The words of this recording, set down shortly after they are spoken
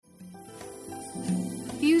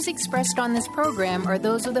views expressed on this program are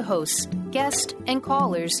those of the hosts, guests, and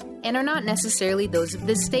callers, and are not necessarily those of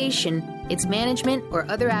this station, its management, or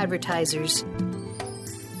other advertisers.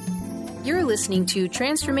 You're listening to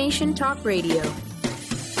Transformation Talk Radio.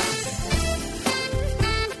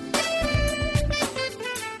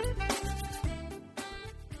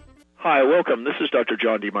 Hi, welcome. This is Dr.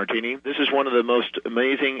 John DeMartini. This is one of the most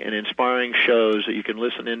amazing and inspiring shows that you can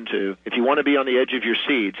listen into. If you want to be on the edge of your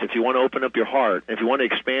seats, if you want to open up your heart, if you want to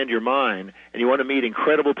expand your mind, and you want to meet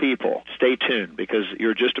incredible people, stay tuned because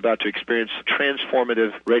you're just about to experience a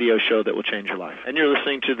transformative radio show that will change your life. And you're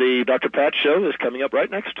listening to the Dr. Pat Show that's coming up right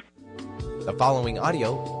next. The following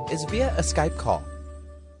audio is via a Skype call.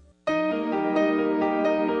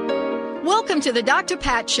 Welcome to the Dr.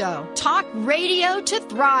 Pat Show. Talk radio to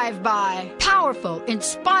thrive by. Powerful,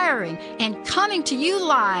 inspiring, and coming to you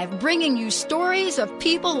live, bringing you stories of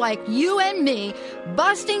people like you and me,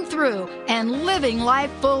 busting through and living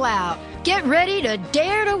life full out. Get ready to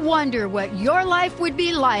dare to wonder what your life would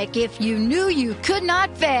be like if you knew you could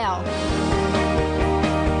not fail.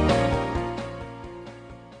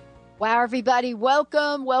 Wow, everybody,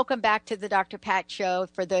 welcome. Welcome back to the Dr. Pat Show.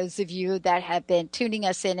 For those of you that have been tuning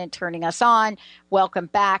us in and turning us on, welcome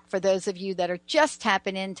back. For those of you that are just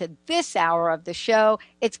tapping into this hour of the show,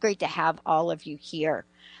 it's great to have all of you here.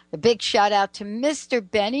 A big shout out to Mr.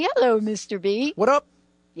 Benny. Hello, Mr. B. What up?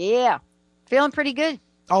 Yeah, feeling pretty good.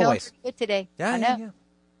 Always. Feeling pretty good today. Yeah, I know. yeah.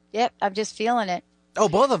 Yep, I'm just feeling it. Oh,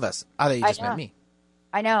 both of us. I thought you just meant me.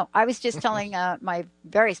 I know. I was just telling my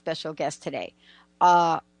very special guest today,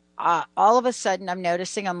 all of a sudden I'm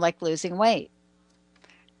noticing I'm like losing weight.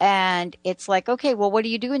 And it's like, okay, well, what are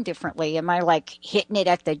you doing differently? Am I like hitting it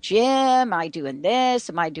at the gym? Am I doing this?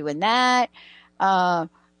 Am I doing that?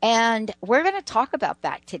 And we're going to talk about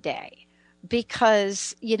that today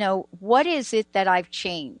because, you know, what is it that I've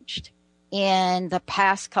changed in the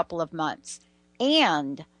past couple of months?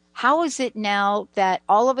 And how is it now that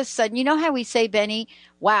all of a sudden, you know how we say, Benny,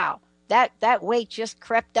 wow, that weight just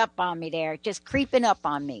crept up on me there, just creeping up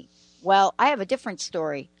on me. Well, I have a different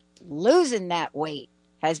story. Losing that weight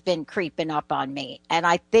has been creeping up on me, and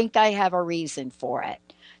I think I have a reason for it.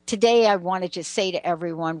 Today, I want to just say to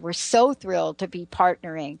everyone, we're so thrilled to be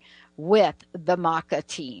partnering with the Maca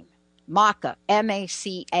team. Maca,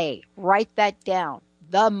 M-A-C-A. Write that down.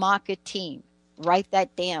 The Maca team. Write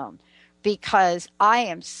that down. Because I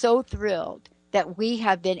am so thrilled that we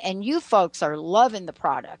have been, and you folks are loving the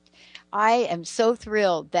product. I am so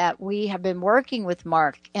thrilled that we have been working with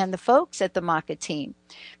Mark and the folks at the Maca team,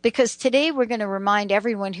 because today we're going to remind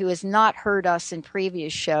everyone who has not heard us in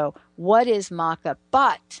previous show, what is Maca,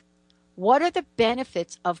 but what are the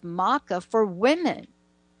benefits of Maca for women?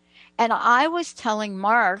 And I was telling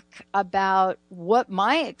Mark about what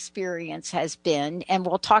my experience has been, and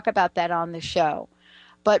we'll talk about that on the show.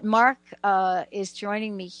 But Mark is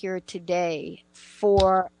joining me here today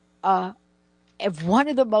for one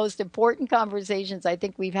of the most important conversations I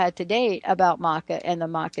think we've had to date about Maca and the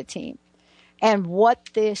Maca team and what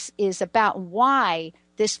this is about, why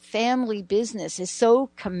this family business is so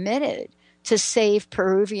committed to save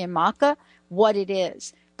Peruvian maca, what it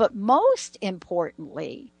is. But most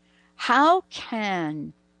importantly, how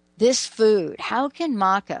can this food, how can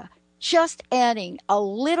maca, just adding a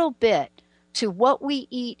little bit to what we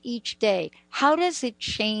eat each day, how does it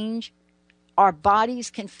change our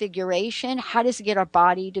body's configuration? How does it get our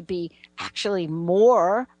body to be actually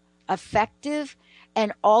more effective?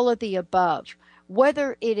 And all of the above.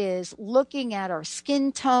 Whether it is looking at our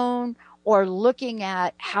skin tone or looking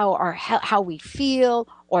at how we feel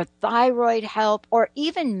or thyroid health or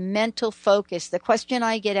even mental focus. The question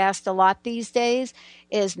I get asked a lot these days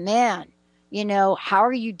is, man, you know, how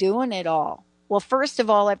are you doing it all? Well, first of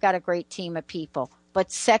all, I've got a great team of people.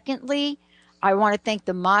 But secondly, I want to thank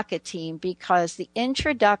the Maca team because the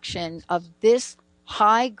introduction of this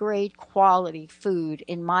high-grade quality food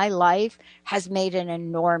in my life has made an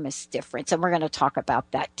enormous difference, and we're going to talk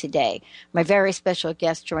about that today. My very special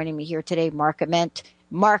guest joining me here today, Mark Ament.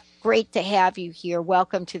 Mark, great to have you here.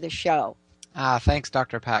 Welcome to the show. Thanks,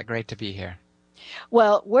 Dr. Pat. Great to be here.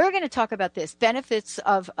 Well, we're going to talk about this, benefits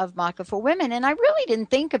of maca for women. And I really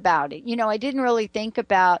didn't think about it. You know, I didn't really think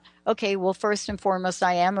about, okay, well, first and foremost,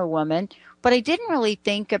 I am a woman. But I didn't really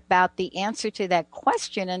think about the answer to that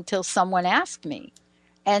question until someone asked me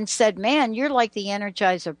and said, man, you're like the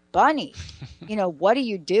Energizer Bunny. You know, what are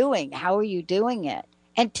you doing? How are you doing it?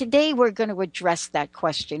 And today we're going to address that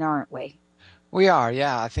question, aren't we? We are,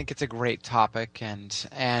 yeah. I think it's a great topic. And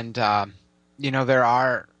you know, there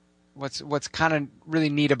are what's kind of really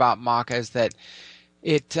neat about maca is that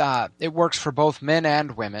it works for both men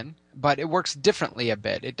and women. but it works differently a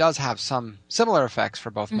bit. It does have some similar effects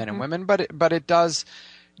for both men and women, but it does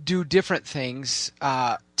do different things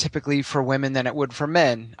typically for women than it would for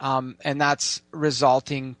men, and that's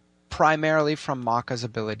resulting primarily from maca's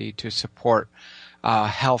ability to support a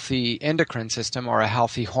healthy endocrine system or a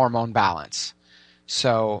healthy hormone balance.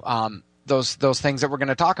 So those things that we're going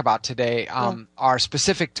to talk about today are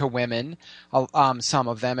specific to women, some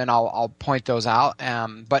of them, and I'll point those out,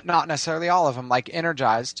 but not necessarily all of them. Like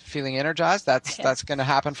feeling energized, that's going to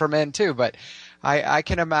happen for men too. But I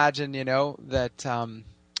can imagine,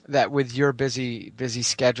 that with your busy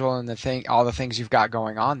schedule and all the things you've got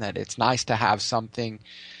going on, that it's nice to have something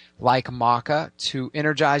like maca to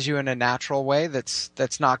energize you in a natural way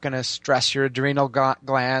that's not going to stress your adrenal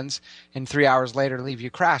glands and 3 hours later leave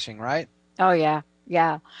you crashing, right? Oh, yeah.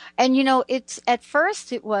 Yeah. And, at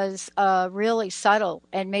first it was really subtle,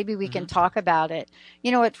 and maybe we can talk about it.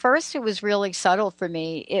 At first it was really subtle for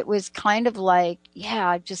me. It was kind of like,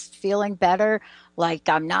 just feeling better. Like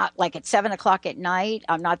I'm not, like at 7:00 at night,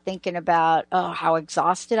 I'm not thinking about, how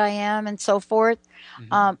exhausted I am and so forth.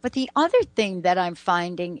 But the other thing that I'm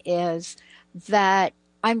finding is that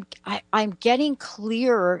I'm getting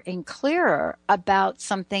clearer and clearer about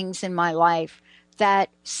some things in my life that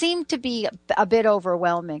seem to be a bit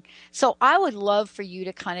overwhelming. So I would love for you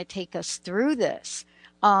to kind of take us through this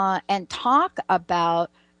and talk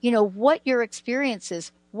about, what your experience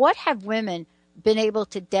is. What have women been able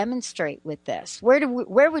to demonstrate with this?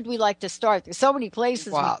 Where would we like to start? There's so many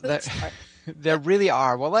places. Wow, there really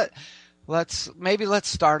are. Well, let's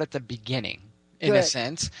start at the beginning in a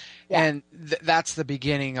sense. Yeah. And that's the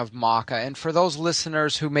beginning of maca. And for those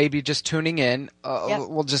listeners who may be just tuning in,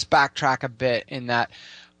 we'll just backtrack a bit in that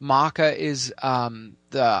maca is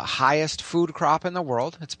the highest food crop in the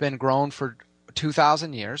world. It's been grown for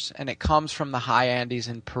 2,000 years, and it comes from the high Andes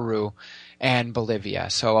in Peru and Bolivia,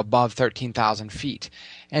 so above 13,000 feet.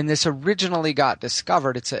 And this originally got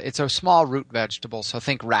discovered. It's a small root vegetable, so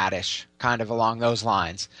think radish, kind of along those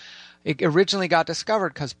lines. It originally got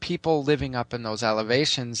discovered because people living up in those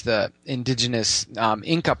elevations, the indigenous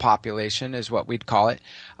Inca population is what we'd call it,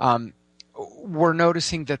 were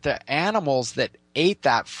noticing that the animals that ate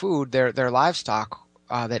that food, their livestock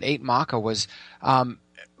that ate maca, was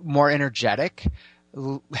more energetic,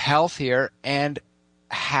 healthier, and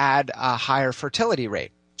had a higher fertility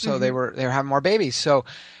rate. So they were having more babies. So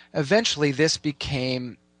eventually this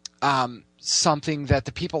became something that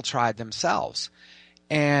the people tried themselves.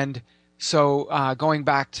 And so going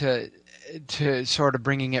back to sort of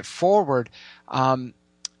bringing it forward,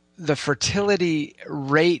 the fertility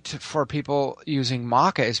rate for people using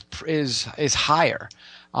maca is higher.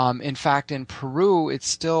 In fact, in Peru,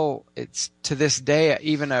 it's to this day,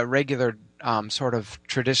 even a regular sort of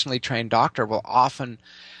traditionally trained doctor will often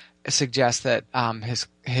suggest that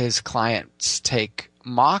his clients take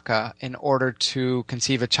maca in order to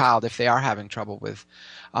conceive a child if they are having trouble with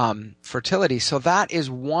fertility. So that is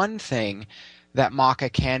one thing that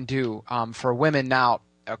maca can do for women. Now,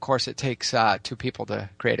 of course, it takes two people to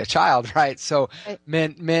create a child, right? So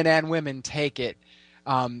men and women take it.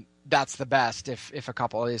 That's the best if a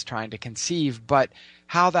couple is trying to conceive. But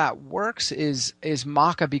how that works is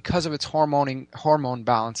maca, because of its hormone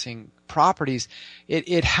balancing properties,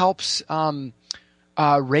 it helps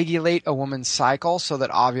regulate a woman's cycle so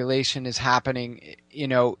that ovulation is happening,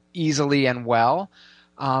 easily and well.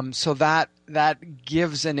 So that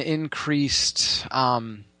gives an increased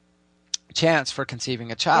chance for conceiving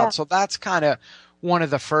a child. Yeah. So that's kind of one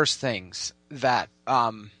of the first things that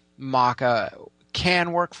maca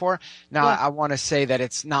can work for. Now, I want to say that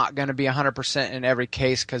it's not going to be 100% in every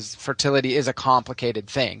case, because fertility is a complicated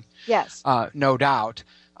thing. Yes. No doubt.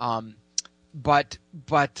 But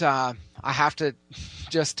I have to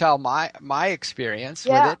just tell my experience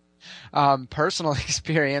with it, personal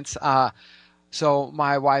experience. So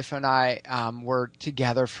my wife and I were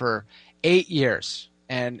together for 8 years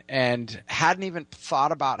and hadn't even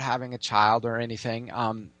thought about having a child or anything.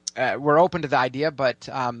 We're open to the idea, but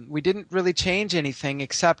we didn't really change anything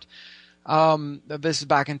except this is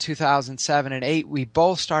back in 2007 and 2008. We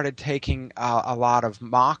both started taking a lot of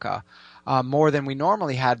maca, more than we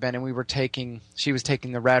normally had been, and she was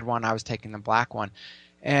taking the red one, I was taking the black one.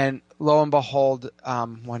 And lo and behold,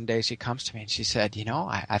 one day she comes to me and she said,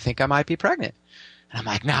 I think I might be pregnant. And I'm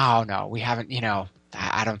like, no, we haven't,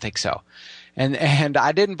 I don't think so. And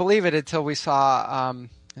I didn't believe it until we saw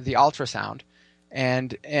the ultrasound.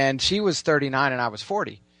 And she was 39 and I was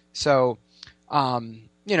 40. So,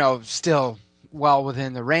 still well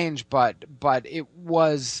within the range, but it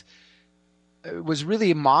was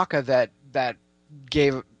really maca that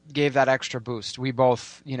gave gave that extra boost. We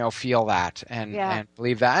both, feel that and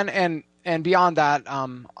believe that. And beyond that,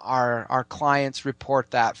 our clients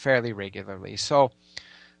report that fairly regularly. So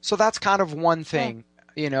that's kind of one thing,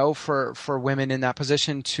 for women in that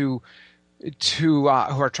position to who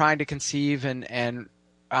are trying to conceive and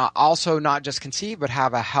also not just conceive, but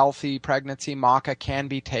have a healthy pregnancy. Maca can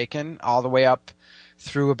be taken all the way up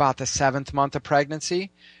through about the 7th month of pregnancy.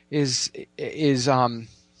 There's no,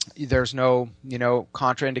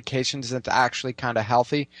 contraindications. It's actually kind of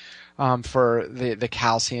healthy for the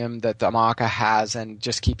calcium that the maca has and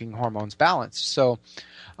just keeping hormones balanced. So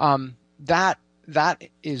that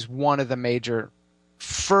is one of the major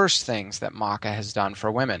first things that maca has done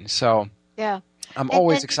for women. So I'm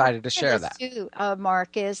always excited to share that. Too,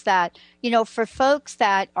 Mark, is that, for folks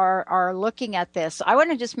that are looking at this, I want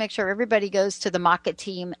to just make sure everybody goes to the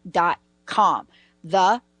macateam.com,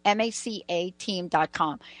 the MACA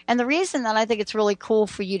team.com. And the reason that I think it's really cool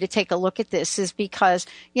for you to take a look at this is because,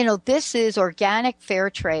 this is organic, fair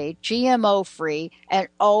trade, GMO free, and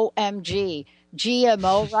OMG.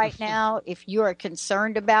 GMO right now, if you are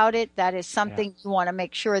concerned about it, that is something you want to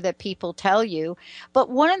make sure that people tell you. But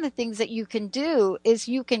one of the things that you can do is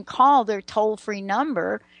you can call their toll-free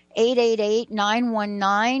number,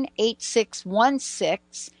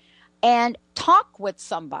 888-919-8616, and talk with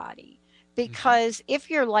somebody. Because if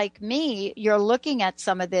you're like me, you're looking at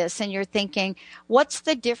some of this and you're thinking, what's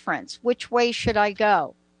the difference? Which way should I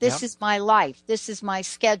go? This is my life. This is my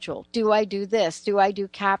schedule. Do I do this? Do I do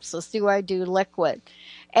capsules? Do I do liquid?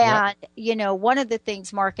 And, one of the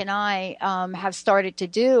things Mark and I have started to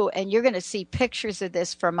do, and you're going to see pictures of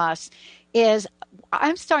this from us, is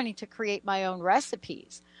I'm starting to create my own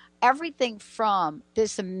recipes. Everything from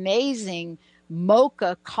this amazing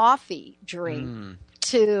mocha coffee drink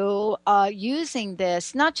to using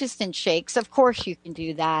this, not just in shakes. Of course you can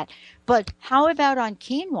do that. But how about on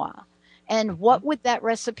quinoa? And what would that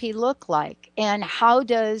recipe look like? And how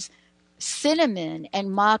does cinnamon and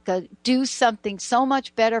maca do something so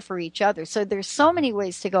much better for each other? So there's so many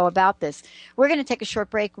ways to go about this. We're going to take a short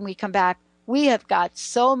break. When we come back, we have got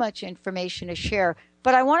so much information to share.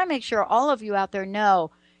 But I want to make sure all of you out there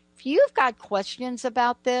know, if you've got questions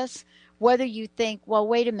about this, whether you think, well,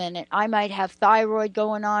 wait a minute, I might have thyroid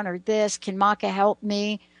going on or this, can maca help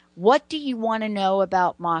me? What do you want to know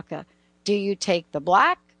about maca? Do you take the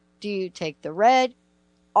black? Do you take the red?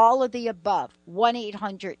 All of the above.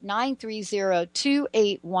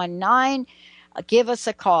 1-800-930-2819. Give us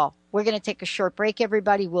a call. We're going to take a short break,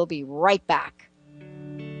 everybody. We'll be right back.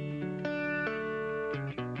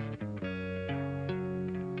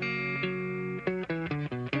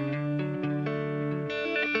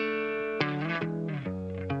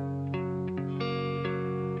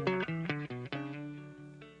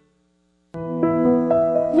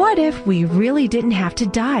 What if we really didn't have to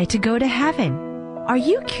die to go to heaven? Are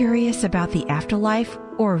you curious about the afterlife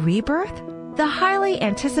or rebirth? The highly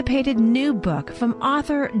anticipated new book from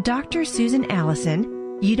author Dr. Susan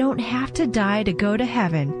Allison, You Don't Have to Die to Go to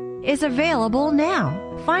Heaven, is available now.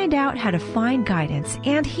 Find out how to find guidance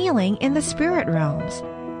and healing in the spirit realms.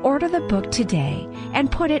 Order the book today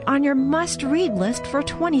and put it on your must-read list for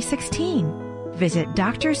 2016. Visit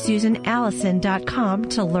drsusanallison.com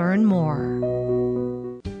to learn more.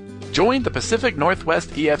 Join the Pacific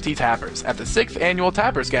Northwest EFT Tappers at the 6th Annual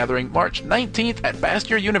Tappers Gathering March 19th at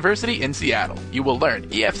Bastyr University in Seattle. You will learn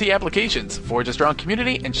EFT applications, forge a strong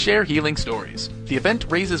community, and share healing stories. The event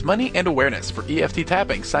raises money and awareness for EFT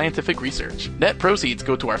tapping scientific research. Net proceeds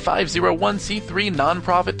go to our 501c3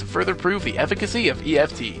 nonprofit to further prove the efficacy of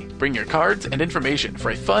EFT. Bring your cards and information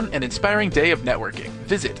for a fun and inspiring day of networking.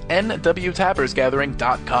 Visit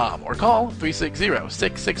nwtappersgathering.com or call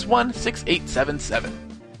 360-661-6877.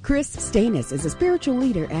 Chris Stanis is a spiritual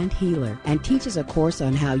leader and healer and teaches a course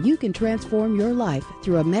on how you can transform your life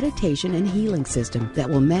through a meditation and healing system that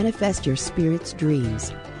will manifest your spirit's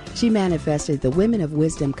dreams. She manifested the Women of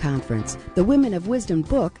Wisdom Conference, the Women of Wisdom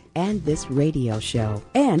book, and this radio show.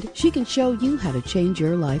 And she can show you how to change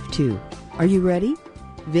your life too. Are you ready?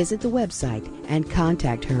 Visit the website and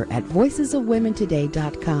contact her at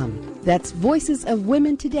voicesofwomentoday.com. That's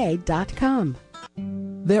voicesofwomentoday.com.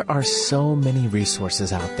 There are so many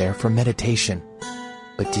resources out there for meditation.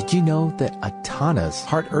 But did you know that Atana's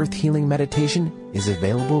Heart Earth Healing Meditation is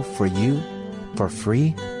available for you for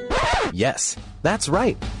free? Yes, that's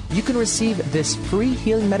right. You can receive this free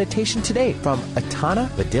healing meditation today from Atana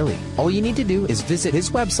Badili. All you need to do is visit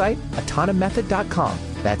his website, atanamethod.com.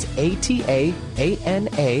 That's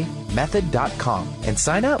ATAANA method.com and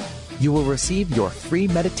sign up. You will receive your free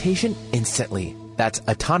meditation instantly. That's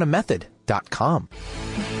atanamethod.com.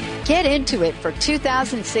 Get into it for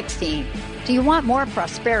 2016. Do you want more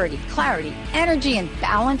prosperity, clarity, energy, and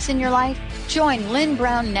balance in your life? Join Lynn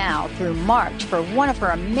Brown now through March for one of her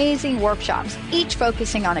amazing workshops, each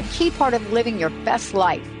focusing on a key part of living your best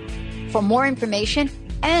life. For more information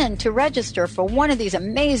and to register for one of these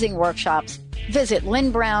amazing workshops, visit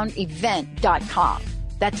lynnbrownevent.com.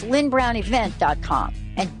 That's lynnbrownevent.com.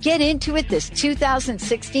 And get into it this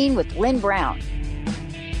 2016 with Lynn Brown.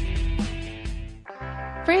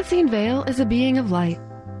 Francine Vale is a being of light.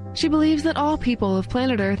 She believes that all people of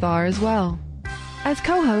planet Earth are as well. As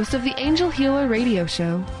co-host of the Angel Healer radio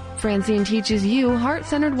show, Francine teaches you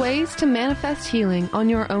heart-centered ways to manifest healing on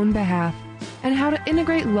your own behalf and how to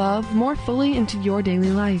integrate love more fully into your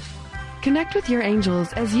daily life. Connect with your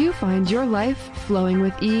angels as you find your life flowing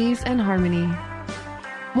with ease and harmony.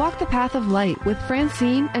 Walk the path of light with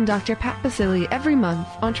Francine and Dr. Pat Basili every month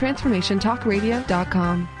on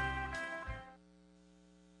TransformationTalkRadio.com.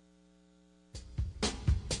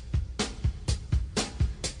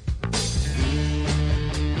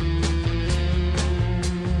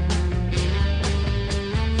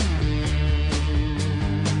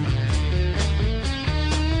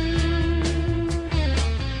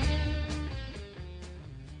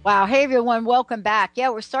 Wow. Hey, everyone. Welcome back. Yeah,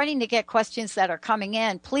 we're starting to get questions that are coming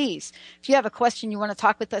in. Please, if you have a question you want to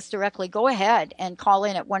talk with us directly, go ahead and call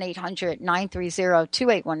in at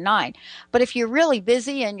 1-800-930-2819. But if you're really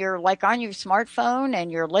busy and you're like on your smartphone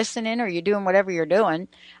and you're listening or you're doing whatever you're doing,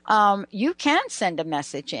 you can send a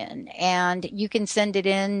message in, and you can send it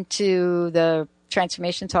in to the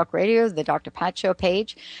Transformation Talk Radio, the Dr. Pat Show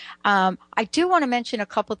page. I do want to mention a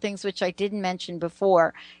couple things which I didn't mention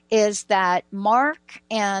before, is that Mark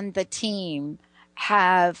and the team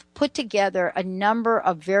have put together a number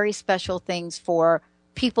of very special things for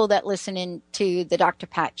people that listen in to the Dr.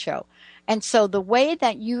 Pat Show. And so the way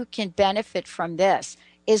that you can benefit from this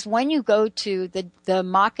is when you go to the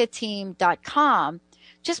macateam.com,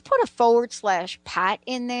 just put a /Pat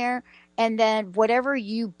in there, and then whatever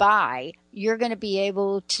you buy, you're going to be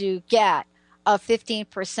able to get a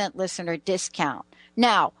 15% listener discount.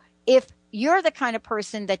 Now, if you're the kind of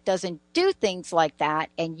person that doesn't do things like that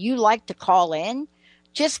and you like to call in,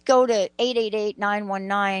 just go to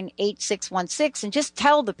 888-919-8616 and just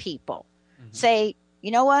tell the people. Mm-hmm. Say,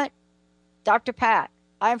 you know what, Dr. Pat,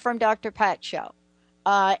 I'm from Dr. Pat Show.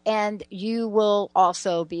 And you will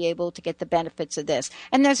also be able to get the benefits of this.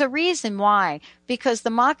 And there's a reason why, because the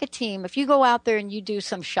Maca team, if you go out there and you do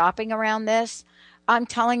some shopping around this, I'm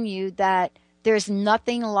telling you that there's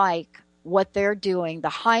nothing like what they're doing, the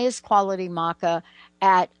highest quality Maca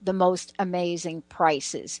at the most amazing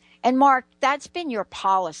prices. And Mark, that's been your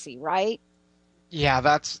policy, right? Yeah,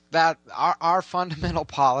 that's our fundamental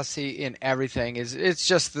policy in everything is it's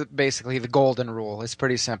just basically the golden rule. It's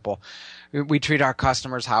pretty simple. We treat our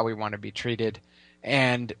customers how we want to be treated,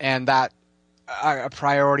 and that a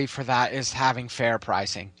priority for that is having fair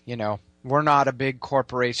pricing. You know, we're not a big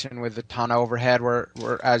corporation with a ton of overhead. We're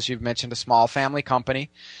as you've mentioned, a small family company.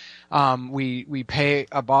 We pay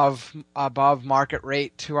above market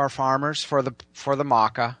rate to our farmers for the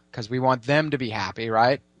Maca because we want them to be happy,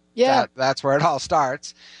 right? Yeah, that's where it all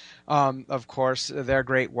starts. Of course, they're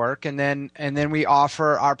great work, and then we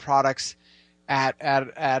offer our products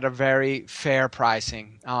at a very fair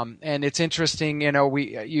pricing. And it's interesting, you know,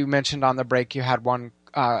 you mentioned on the break you had one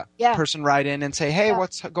person write in and say, "Hey,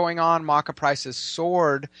 what's going on? Maca prices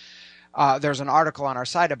soared." There's an article on our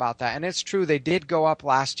site about that, and it's true. They did go up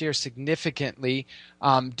last year significantly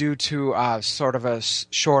due to sort of a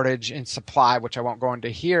shortage in supply, which I won't go into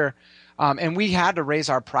here. And we had to raise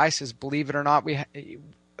our prices. Believe it or not,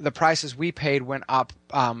 the prices we paid went up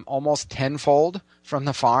almost tenfold from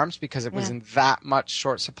the farms because it was in that much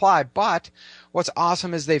short supply. But what's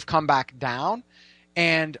awesome is they've come back down,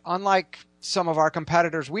 and unlike some of our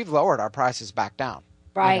competitors, we've lowered our prices back down.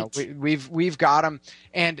 Right. You know, we've got them,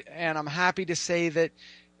 and I'm happy to say that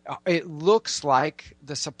it looks like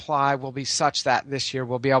the supply will be such that this year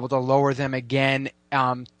we'll be able to lower them again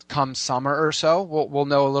come summer or so. We'll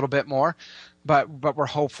know a little bit more, but we're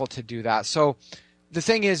hopeful to do that. So the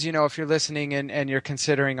thing is, you know, if you're listening and you're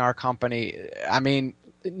considering our company, I mean,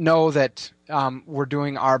 know that we're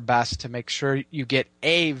doing our best to make sure you get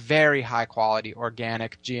a very high quality,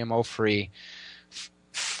 organic, GMO-free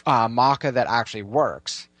Maca that actually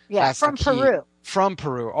works. Yeah, that's from Peru. From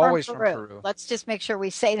Peru, always from Peru. Let's just make sure we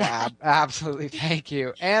say that. Absolutely, thank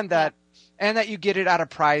you. And that you get it at a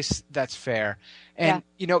price that's fair. And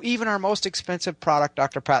you know, even our most expensive product,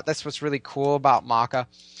 Dr. Pat, that's what's really cool about Maca.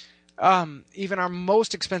 Even our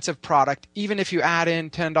most expensive product, even if you add in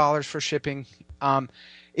 $10 for shipping,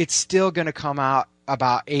 it's still going to come out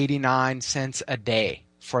about 89 cents a day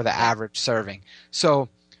for the average serving. So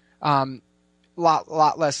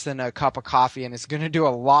lot less than a cup of coffee, and it's going to do a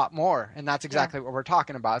lot more. And that's exactly what we're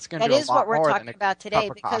talking about. It's going to do a lot more than a cup of coffee. That is what we're talking about today,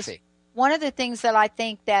 because one of the things that I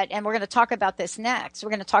think that, and we're going to talk about this next, we're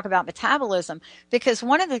going to talk about metabolism, because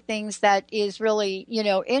one of the things that is really,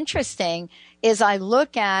 interesting is I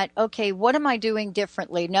look at, okay, what am I doing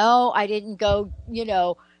differently? No, I didn't go,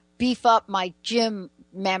 beef up my gym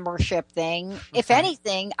membership thing. If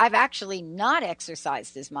anything, I've actually not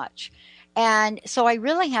exercised as much. And so I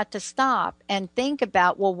really had to stop and think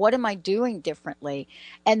about, well, what am I doing differently?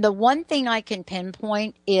 And the one thing I can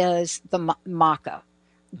pinpoint is the Maca.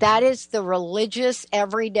 That is the religious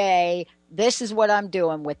everyday, this is what I'm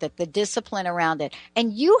doing with it, the discipline around it.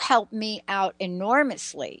 And you helped me out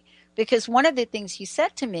enormously, because one of the things you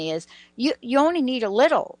said to me is you only need a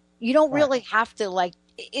little. You don't really have to,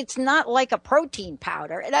 it's not like a protein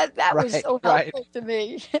powder. And that was so helpful to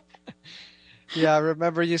me. Yeah, I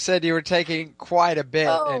remember you said you were taking quite a bit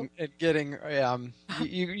and getting.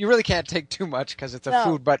 You really can't take too much because it's a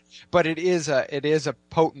food, but it is a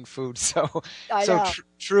potent food. So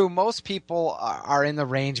true. Most people are in the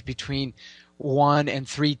range between 1 and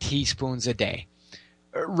 3 teaspoons a day.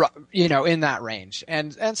 In that range,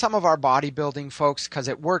 and some of our bodybuilding folks, because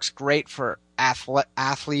it works great for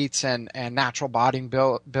athletes and natural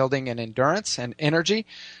bodybuilding and endurance and energy.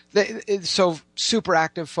 So super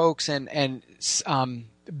active folks and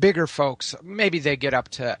bigger folks, maybe they get up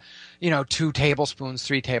to 2 tablespoons,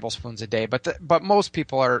 3 tablespoons a day, but most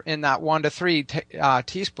people are in that 1 to 3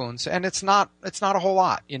 teaspoons, and it's not a whole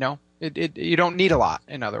lot. You don't need a lot,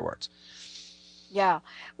 in other words. Yeah.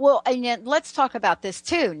 Well, and yet let's talk about this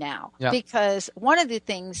too now, because one of the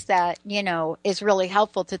things that, is really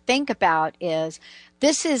helpful to think about is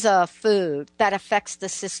this is a food that affects the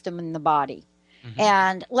system in the body. Mm-hmm.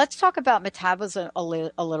 And let's talk about metabolism a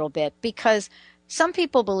little bit, because some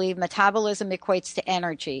people believe metabolism equates to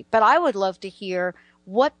energy, but I would love to hear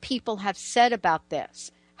what people have said about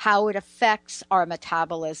this. How it affects our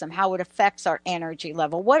metabolism, how it affects our energy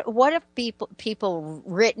level. What have people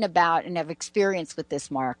written about and have experienced with this,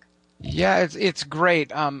 Mark? Yeah, it's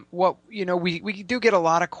great. We do get a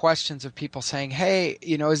lot of questions of people saying, "Hey,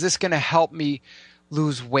 is this going to help me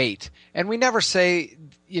lose weight?" And we never say,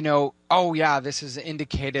 "Oh yeah, this is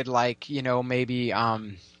indicated maybe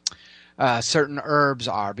certain herbs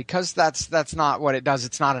are," because that's not what it does.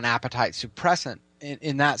 It's not an appetite suppressant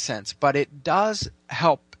in that sense, but it does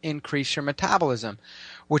help increase your metabolism,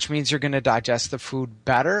 which means you're going to digest the food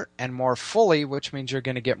better and more fully, which means you're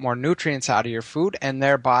going to get more nutrients out of your food and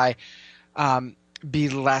thereby be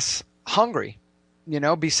less hungry,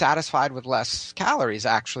 be satisfied with less calories,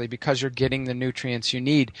 actually, because you're getting the nutrients you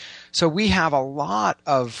need. So we have a lot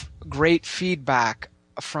of great feedback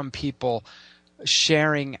from people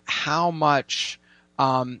sharing how much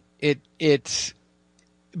it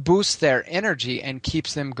boosts their energy and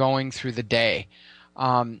keeps them going through the day.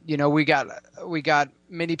 We got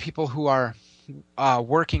many people who are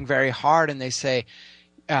working very hard, and they say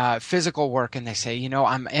physical work, and they say,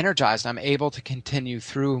 I'm energized. I'm able to continue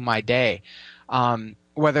through my day,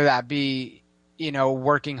 whether that be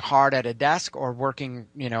working hard at a desk or working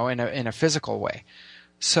in a physical way.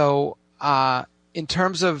 So in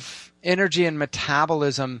terms of energy and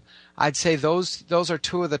metabolism, I'd say those are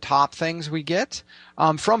 2 of the top things we get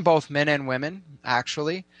from both men and women,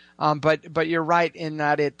 actually. But you're right in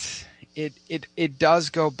that it does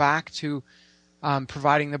go back to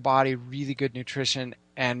providing the body really good nutrition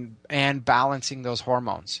and balancing those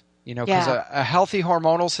hormones. Because a healthy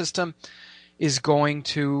hormonal system is going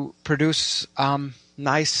to produce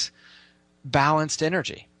nice balanced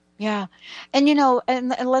energy. Yeah. And,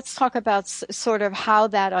 and let's talk about sort of how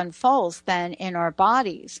that unfolds then in our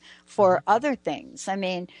bodies for other things. I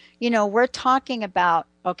mean, we're talking about,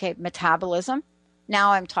 metabolism.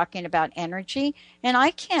 Now I'm talking about energy, and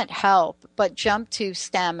I can't help but jump to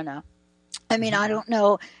stamina. I mean, I don't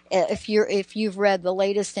know if you've read the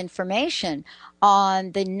latest information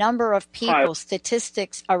on the number of people,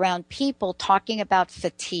 statistics around people talking about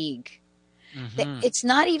fatigue. Mm-hmm. It's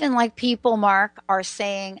not even like people, Mark, are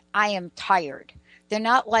saying, I am tired. They're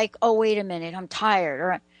not like, oh, wait a minute, I'm tired.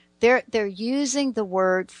 Or they're using the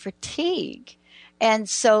word fatigue. And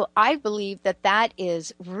so I believe that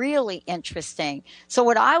is really interesting. So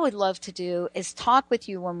what I would love to do is talk with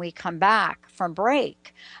you when we come back from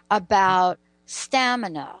break about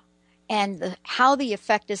stamina and how the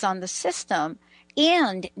effect is on the system.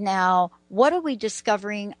 And now, what are we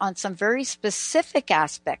discovering on some very specific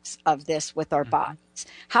aspects of this with our bodies?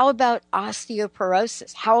 How about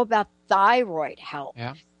osteoporosis? How about thyroid health?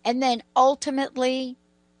 Yeah. And then ultimately,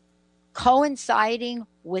 coinciding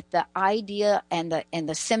with the idea and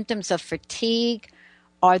the symptoms of fatigue,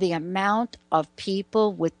 are the amount of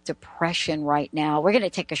people with depression right now. We're going to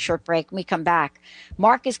take a short break. When we come back,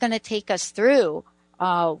 Mark is going to take us through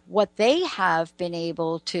what they have been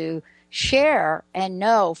able to share and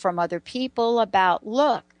know from other people about,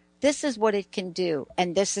 look, this is what it can do,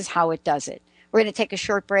 and this is how it does it. We're going to take a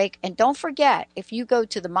short break. And don't forget, if you go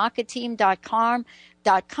to the macateam.com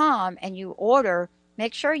and you order,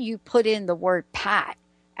 make sure you put in the word Pat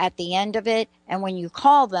at the end of it. And when you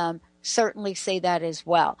call them, certainly say that as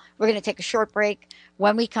well. We're going to take a short break.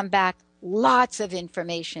 When we come back, lots of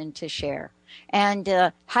information to share. And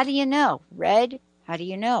how do you know? Red? How do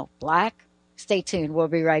you know? Black? Stay tuned. We'll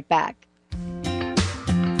be right back.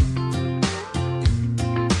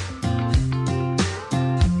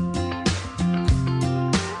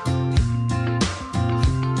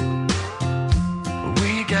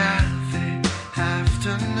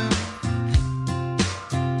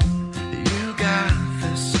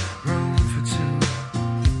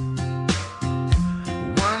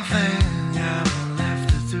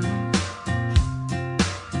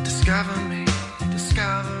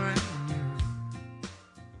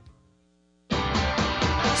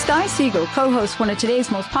 Sky Siegel co-hosts one of today's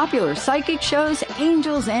most popular psychic shows,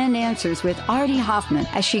 Angels and Answers with Artie Hoffman,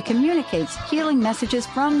 as she communicates healing messages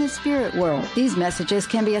from the spirit world. These messages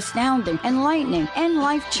can be astounding, enlightening, and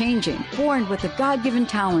life-changing. Born with the God-given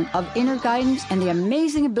talent of inner guidance and the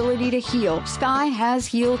amazing ability to heal, Sky has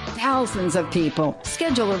healed thousands of people.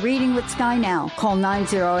 Schedule a reading with Sky now. Call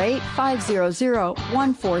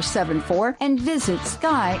 908-500-1474 and visit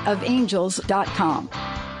skyofangels.com.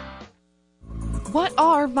 What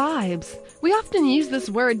are vibes? We often use this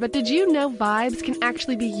word, but did you know vibes can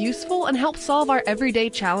actually be useful and help solve our everyday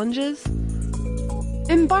challenges?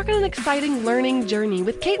 Embark on an exciting learning journey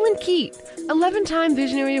with Caitlin Keat, 11-time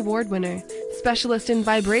Visionary Award winner, specialist in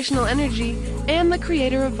vibrational energy, and the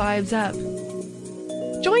creator of Vibes Up.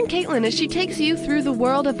 Join Caitlin as she takes you through the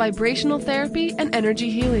world of vibrational therapy and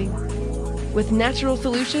energy healing, with natural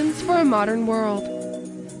solutions for a modern world.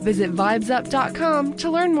 Visit vibesup.com to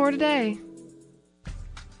learn more today.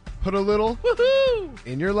 Put a little woohoo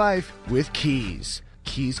in your life with Keys.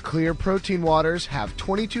 Keys Clear Protein Waters have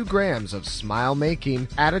 22 grams of smile-making,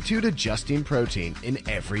 attitude-adjusting protein in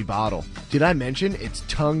every bottle. Did I mention its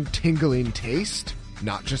tongue-tingling taste?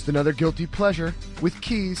 Not just another guilty pleasure. With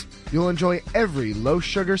Keys, you'll enjoy every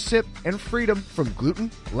low-sugar sip and freedom from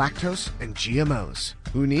gluten, lactose, and GMOs.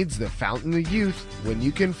 Who needs the fountain of youth when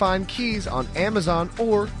you can find Keys on Amazon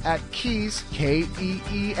or at Keys,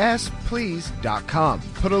 Kees, please.com.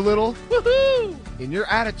 Put a little woohoo in your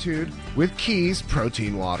attitude with Keys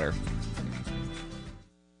Protein Water.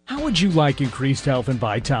 How would you like increased health and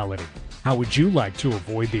vitality? How would you like to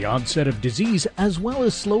avoid the onset of disease as well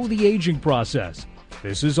as slow the aging process?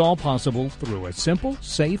 This is all possible through a simple,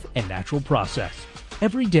 safe, and natural process.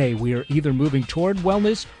 Every day we are either moving toward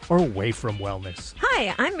wellness or away from wellness.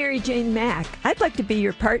 Hi, I'm Mary Jane Mack. I'd like to be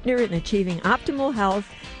your partner in achieving optimal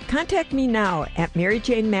health. Contact me now at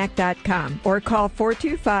maryjanemack.com or call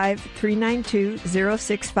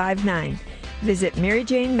 425-392-0659. Visit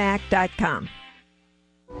maryjanemack.com.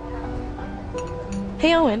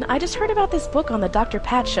 Hey Owen, I just heard about this book on the Dr.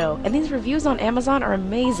 Pat Show, and these reviews on Amazon are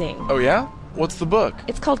amazing. Oh yeah? What's the book?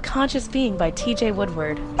 It's called Conscious Being by T.J.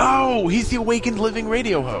 Woodward. Oh, he's the Awakened Living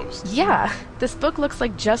radio host. Yeah, this book looks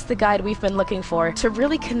like just the guide we've been looking for to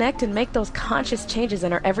really connect and make those conscious changes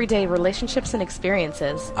in our everyday relationships and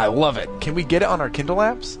experiences. I love it. Can we get it on our Kindle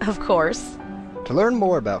apps? Of course. To learn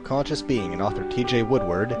more about Conscious Being and author T.J.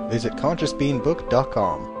 Woodward, visit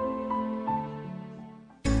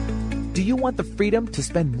consciousbeingbook.com. Do you want the freedom to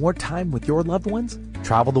spend more time with your loved ones?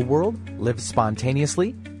 Travel the world? Live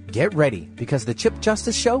spontaneously? Get ready, because the Chip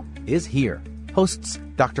Justice Show is here. Hosts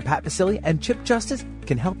Dr. Pat Vasily and Chip Justice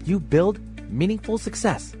can help you build meaningful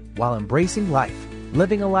success while embracing life.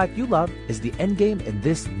 Living a life you love is the end game in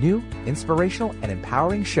this new, inspirational, and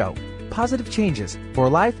empowering show. Positive changes for a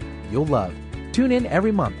life you'll love. Tune in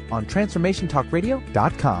every month on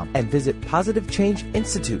TransformationTalkRadio.com and visit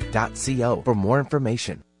PositiveChangeInstitute.co for more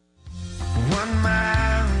information. 1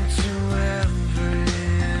 mile to every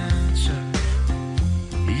inch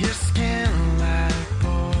of your skin like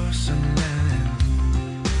porcelain.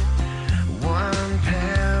 1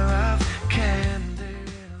 pair of candy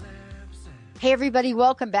lips. Hey everybody,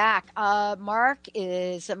 welcome back. Mark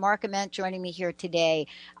Ament joining me here today.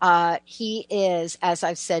 He is, as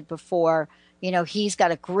I've said before, he's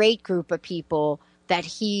got a great group of people that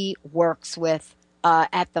he works with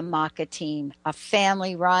at the Maca team, a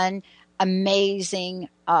family run, amazing,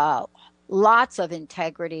 lots of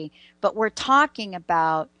integrity. But we're talking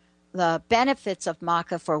about the benefits of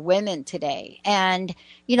maca for women today. And,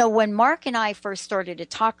 you know, when Mark and I first started to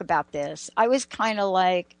talk about this, I was kind of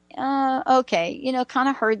like, okay, you know, kind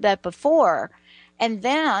of heard that before. And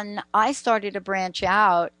then I started to branch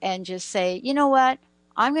out and just say, you know what?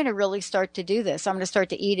 I'm going to really start to do this. I'm going to start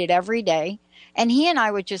to eat it every day. And he and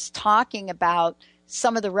I were just talking about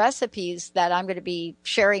some of the recipes that I'm going to be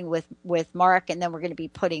sharing with Mark, and then we're going to be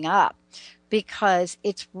putting up, because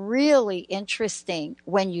it's really interesting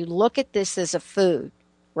when you look at this as a food,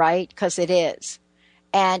 right? Because it is,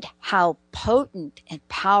 and how potent and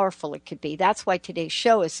powerful it could be. That's why today's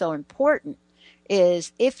show is so important,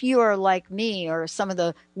 is if you are like me or some of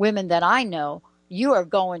the women that I know, you are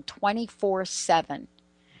going 24/7.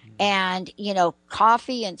 And, you know,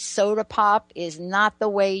 coffee and soda pop is not the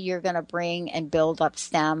way you're going to bring and build up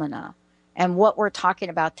stamina. And what we're talking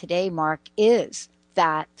about today, Mark, is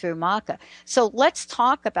that through maca. So let's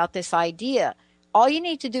talk about this idea. All you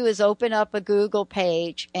need to do is open up a Google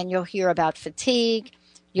page and you'll hear about fatigue.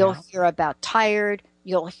 You'll hear about tired.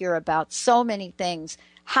 You'll hear about so many things.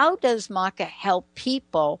 How does maca help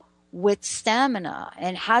people with stamina?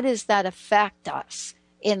 And how does that affect us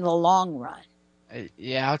in the long run?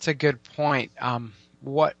 Yeah, that's a good point.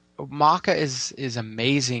 What maca is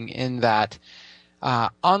amazing in that,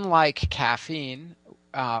 unlike caffeine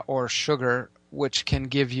or sugar, which can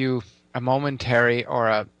give you a momentary or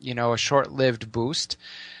a short-lived boost,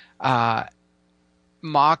 maca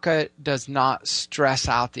does not stress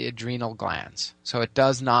out the adrenal glands. So it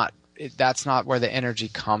does not. That's not where the energy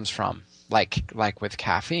comes from, like with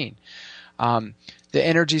caffeine. The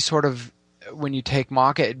energy sort of, when you take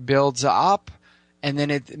maca, it builds up. And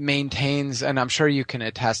then it maintains, and I'm sure you can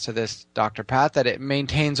attest to this, Dr. Pat, that it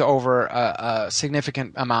maintains over a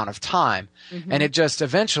significant amount of time. Mm-hmm. And it just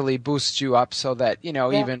eventually boosts you up so that,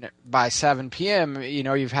 even by 7 p.m.,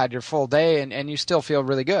 you've had your full day and you still feel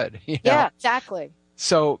really good. Yeah, exactly.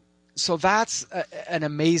 So that's an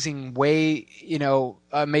amazing way,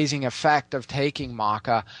 amazing effect of taking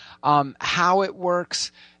maca. How it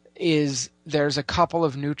works is there's a couple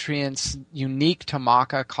of nutrients unique to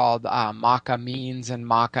maca called maca-amines and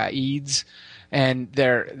maca-ides, and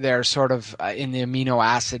they're sort of in the amino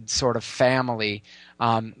acid sort of family,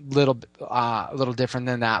 a little different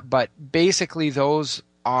than that. But basically those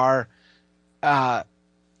are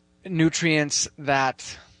nutrients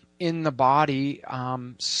that in the body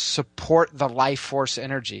support the life force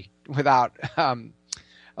energy without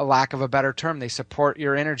a lack of a better term. They support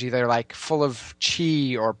your energy. They're like full of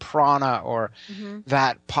chi or prana or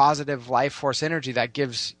that positive life force energy that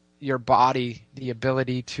gives your body the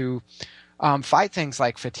ability to fight things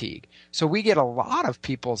like fatigue. So we get a lot of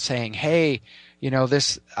people saying, "Hey,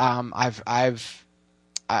 this I've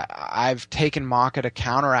taken maca to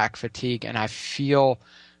counteract fatigue and I feel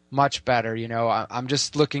much better." I'm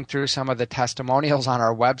just looking through some of the testimonials on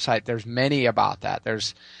our website. There's many about that.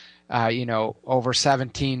 There's over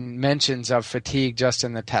 17 mentions of fatigue just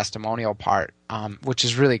in the testimonial part, which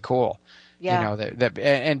is really cool. Yeah.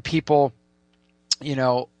 And people,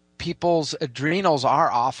 people's adrenals are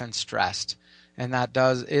often stressed, and that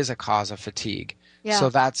is a cause of fatigue. Yeah. So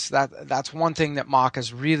that's one thing that maca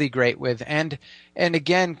is really great with. And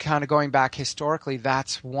again, kind of going back historically,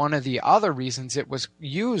 that's one of the other reasons it was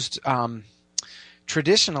used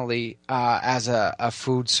traditionally as a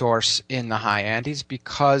food source in the high Andes,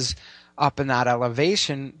 because up in that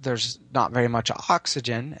elevation there's not very much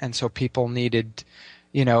oxygen, and so people needed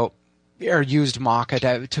or used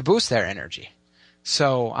maca to boost their energy.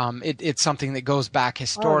 So it's something that goes back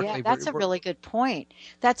historically. Oh, yeah, that's a really good point.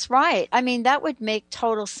 That's right. I mean, that would make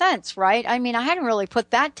total sense, right? I mean, I hadn't really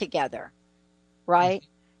put that together, right?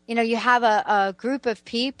 Mm-hmm. You have a group of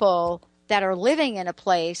people that are living in a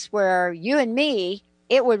place where you and me,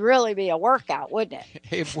 it would really be a workout, wouldn't it?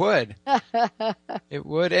 It would. It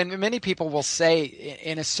would. And many people will say,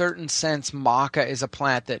 in a certain sense, maca is a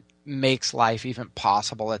plant that makes life even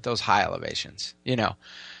possible at those high elevations,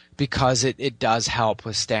 because it does help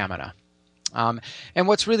with stamina. And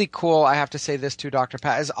what's really cool, I have to say this too, Dr.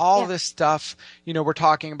 Pat, is all this stuff, we're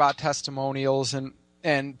talking about testimonials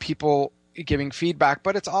and people giving feedback,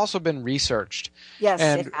 but it's also been researched. Yes,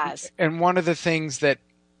 it has. And one of the things that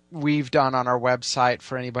we've done on our website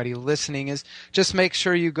for anybody listening is just make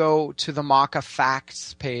sure you go to the Maca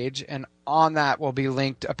Facts page, and on that will be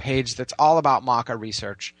linked a page that's all about maca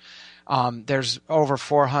research. There's over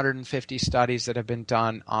 450 studies that have been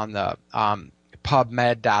done on the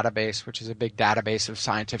PubMed database, which is a big database of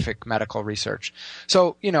scientific medical research.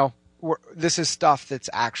 So, this is stuff that's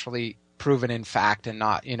actually proven in fact and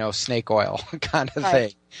not, snake oil kind of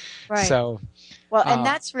thing. Right. So, well, and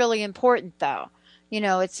that's really important though.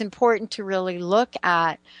 It's important to really look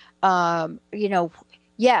at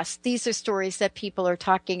Yes, these are stories that people are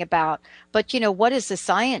talking about, but what is the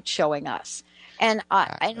science showing us? And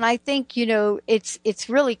I think it's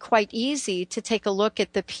really quite easy to take a look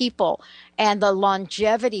at the people and the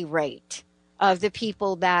longevity rate of the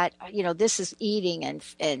people that this is eating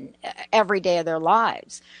and every day of their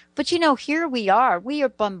lives. But here we are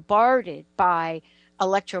bombarded by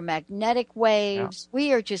electromagnetic waves. Yeah.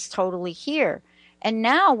 We are just totally here. And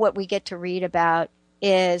now what we get to read about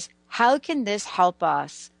is, how can this help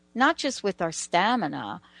us, not just with our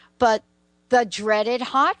stamina, but the dreaded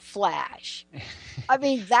hot flash? I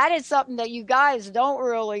mean, that is something that you guys don't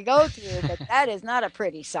really go through, but that is not a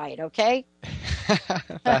pretty sight, okay?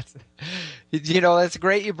 That's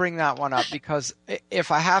great you bring that one up, because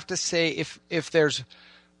if I have to say, if there's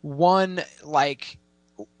one, like,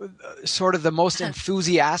 sort of the most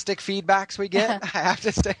enthusiastic feedbacks we get, I have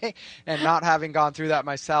to say, and not having gone through that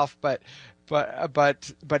myself, but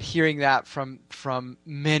hearing that from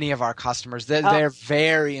many of our customers, they're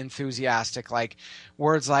very enthusiastic, like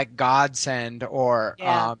words like godsend or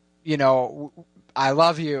I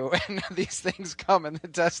love you, and these things come in the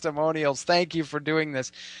testimonials. Thank you for doing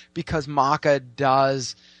this, because Maca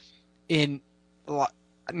does, in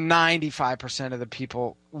 95% of the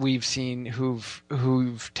people we've seen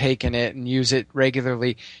who've taken it and use it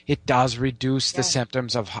regularly, it does reduce the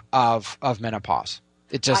symptoms of menopause.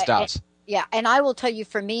 It just does. Yeah, and I will tell you,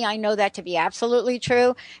 for me, I know that to be absolutely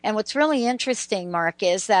true. And what's really interesting, Mark,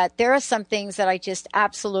 is that there are some things that I just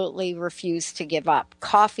absolutely refuse to give up.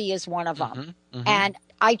 Coffee is one of them. Mm-hmm. And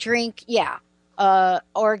I drink,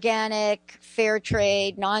 organic, fair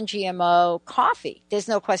trade, non-GMO coffee. There's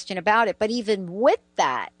no question about it. But even with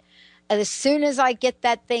that, as soon as I get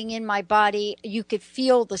that thing in my body, you could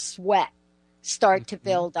feel the sweat start to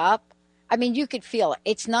build up. I mean, you could feel it.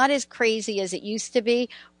 It's not as crazy as it used to be.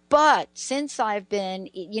 But since I've been,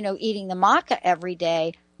 eating the maca every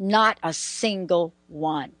day, not a single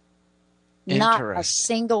one, not a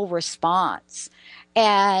single response.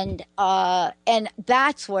 And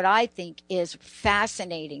that's what I think is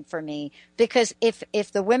fascinating for me, because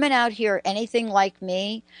if the women out here are anything like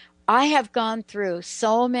me, I have gone through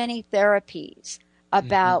so many therapies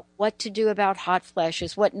about what to do about hot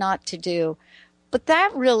flashes, what not to do. But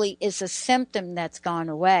that really is a symptom that's gone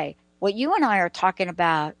away. What you and I are talking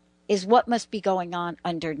about is what must be going on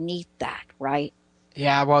underneath that, right?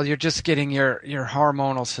 Yeah, well, you're just getting your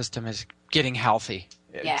hormonal system is getting healthy,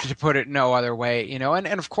 to put it no other way, and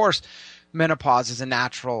of course, menopause is a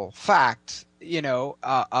natural fact,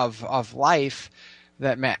 of life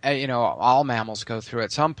that, all mammals go through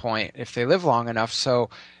at some point if they live long enough. So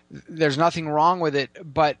there's nothing wrong with it.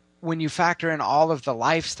 But when you factor in all of the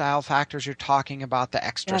lifestyle factors you're talking about, the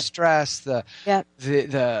extra stress, the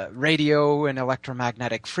radio and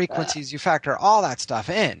electromagnetic frequencies, you factor all that stuff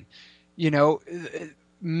in.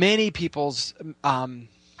 Many people's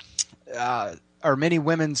or many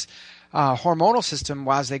women's hormonal system,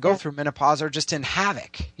 as they go through menopause, are just in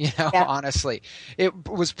havoc. Honestly, it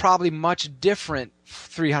was probably much different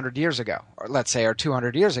 300 years ago, or let's say, or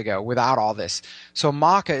 200 years ago, without all this. So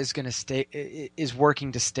Maca is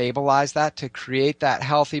working to stabilize that, to create that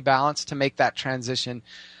healthy balance, to make that transition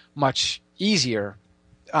much easier,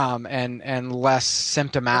 and less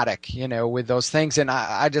symptomatic, with those things. And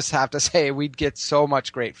I just have to say, we'd get so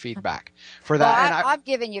much great feedback for that. Well, I've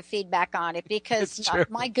given you feedback on it, because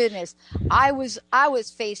my goodness, I was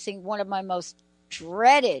facing one of my most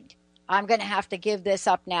dreaded, I'm going to have to give this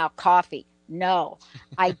up now, coffee. No,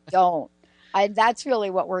 I don't. That's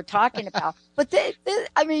really what we're talking about. But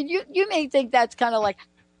you may think that's kind of like,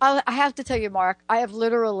 I have to tell you, Mark, I have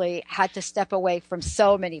literally had to step away from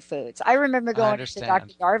so many foods. I remember going to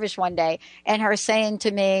Dr. Darvish one day and her saying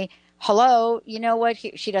to me, hello, you know what?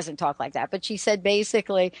 She doesn't talk like that, but she said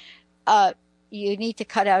basically, you need to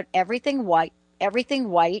cut out everything white,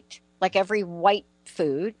 like every white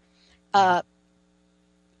food,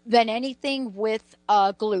 then anything with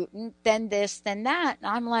gluten, then this, then that.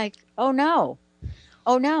 And I'm like, oh no.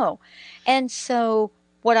 And so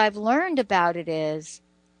what I've learned about it is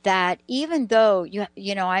that even though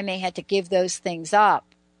I may have to give those things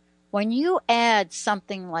up, when you add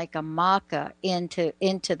something like a maca into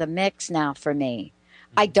the mix now for me,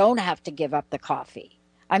 I don't have to give up the coffee.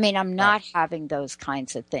 I mean, I'm not having those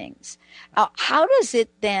kinds of things. How does it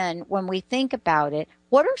then, when we think about it,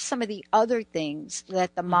 what are some of the other things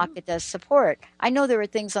that the maca does support? I know there are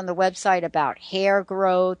things on the website about hair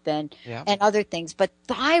growth and other things, but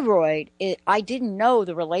thyroid, I didn't know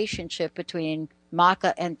the relationship between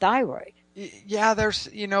maca and thyroid. Yeah, there's,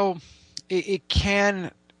 it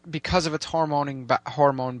can, because of its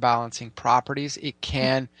hormone balancing properties, it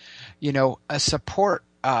can, support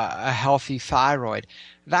a healthy thyroid.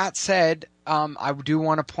 That said, I do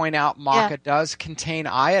want to point out maca does contain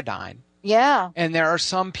iodine. Yeah. And there are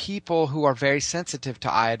some people who are very sensitive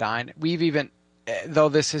to iodine. We've even, though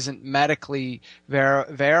this isn't medically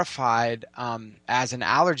verified as an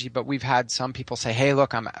allergy, but we've had some people say, hey,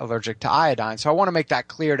 look, I'm allergic to iodine. So I want to make that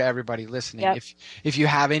clear to everybody listening. Yep. If you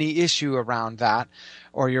have any issue around that,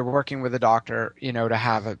 or you're working with a doctor, to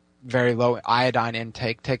have a very low iodine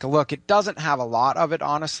intake, take a look. It doesn't have a lot of it,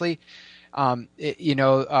 honestly.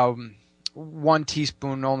 1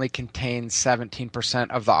 teaspoon only contains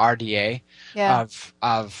 17% of the RDA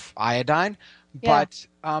of iodine. Yeah.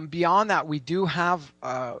 But beyond that, we do have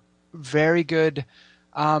very good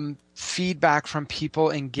feedback from people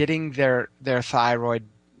in getting their thyroid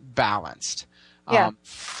balanced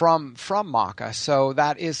from maca. So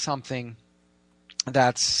that is something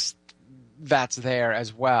that's there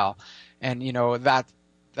as well. And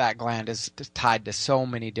that gland is tied to so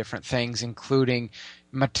many different things, including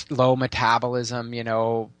low metabolism,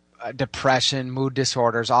 depression, mood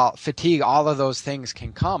disorders, fatigue. All of those things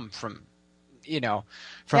can come from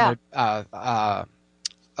a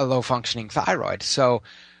low functioning thyroid. So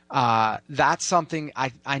that's something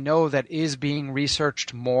I know that is being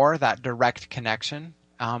researched more, that direct connection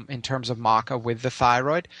in terms of maca with the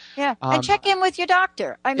thyroid. Yeah, and check in with your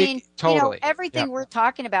doctor. I mean, totally. Everything we're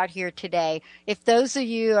talking about here today, if those of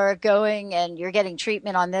you are going and you're getting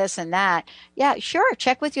treatment on this and that, sure,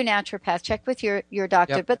 check with your naturopath, check with your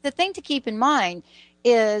doctor. Yep. But the thing to keep in mind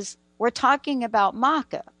is we're talking about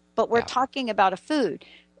maca, but we're talking about a food,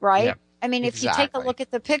 right? Yep. I mean, if you take a look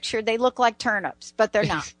at the picture, they look like turnips, but they're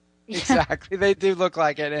not. Exactly. They do look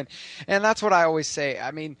like it. And that's what I always say.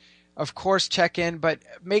 I mean, of course, check in, but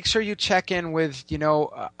make sure you check in with,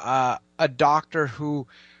 a doctor who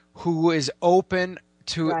is open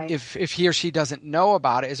to, if he or she doesn't know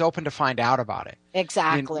about it, is open to find out about it.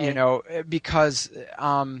 Exactly. Because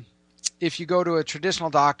if you go to a traditional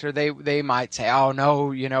doctor, they might say, oh,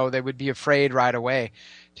 no, they would be afraid right away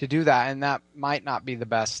to do that. And that might not be the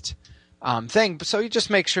best thing. So you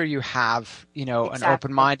just make sure you have, an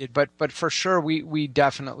open-minded, but for sure we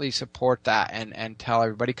definitely support that and tell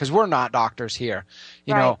everybody, because we're not doctors here,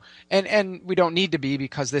 know, and we don't need to be,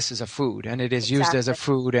 because this is a food and it is used as a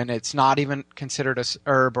food, and it's not even considered a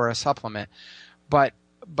herb or a supplement, but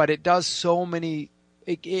it does so many,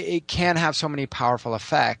 it can have so many powerful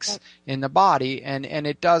effects in the body, and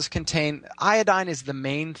it does contain iodine is the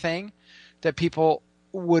main thing that people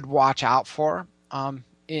would watch out for,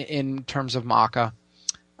 in terms of maca,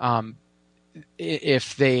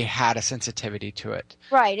 if they had a sensitivity to it.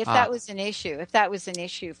 Right, if that was an issue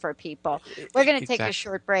for people. We're going to take a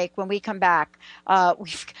short break. When we come back,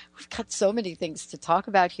 we've got so many things to talk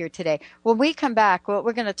about here today. When we come back, what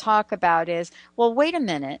we're going to talk about is, well, wait a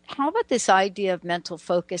minute, how about this idea of mental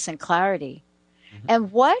focus and clarity? Mm-hmm.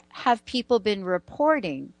 And what have people been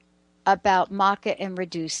reporting about maca and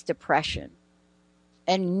reduced depression?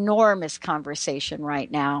 Enormous conversation right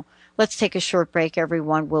now. Let's take a short break,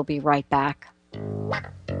 everyone. We'll be right back.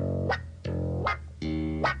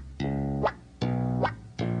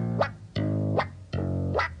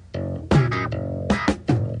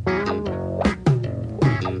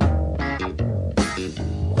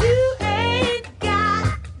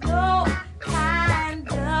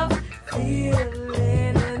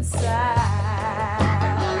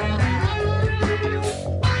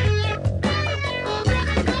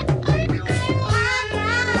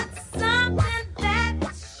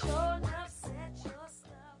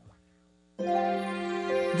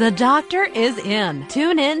 The doctor is in.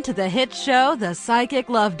 Tune in to the hit show, The Psychic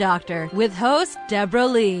Love Doctor, with host Deborah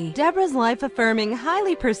Lee. Deborah's life-affirming,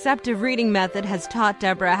 highly perceptive reading method has taught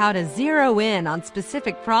Deborah how to zero in on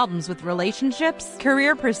specific problems with relationships,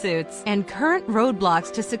 career pursuits, and current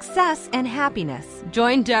roadblocks to success and happiness.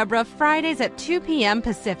 Join Deborah Fridays at 2 p.m.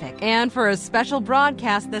 Pacific, and for a special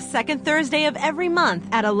broadcast the second Thursday of every month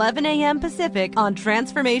at 11 a.m. Pacific on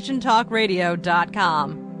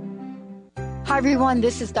TransformationTalkRadio.com. Hi, everyone.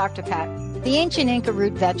 This is Dr. Pat. The ancient Inca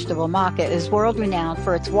root vegetable maca is world-renowned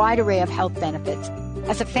for its wide array of health benefits.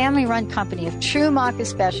 As a family-run company of true maca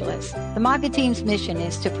specialists, the Maca team's mission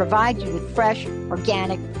is to provide you with fresh,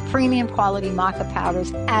 organic, premium-quality maca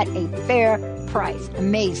powders at a fair price.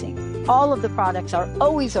 Amazing. All of the products are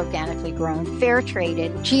always organically grown,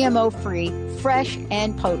 fair-traded, GMO-free, fresh,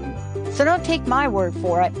 and potent. So don't take my word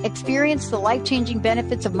for it. Experience the life-changing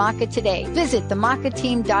benefits of maca today. Visit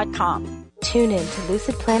themacateam.com. Tune in to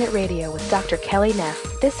Lucid Planet Radio with Dr. Kelly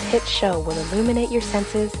Neff. This hit show will illuminate your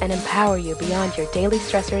senses and empower you beyond your daily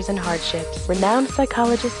stressors and hardships. Renowned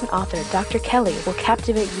psychologist and author Dr. Kelly will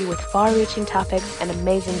captivate you with far-reaching topics and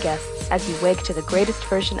amazing guests as you wake to the greatest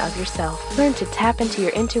version of yourself. Learn to tap into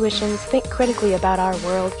your intuitions, think critically about our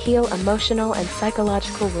world, heal emotional and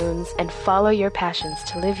psychological wounds, and follow your passions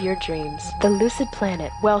to live your dreams. The Lucid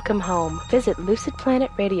Planet. Welcome home. Visit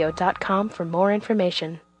lucidplanetradio.com for more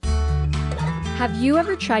information. Have you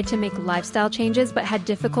ever tried to make lifestyle changes but had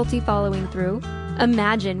difficulty following through?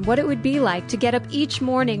 Imagine what it would be like to get up each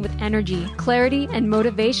morning with energy, clarity, and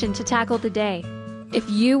motivation to tackle the day. If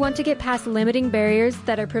you want to get past limiting barriers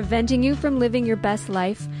that are preventing you from living your best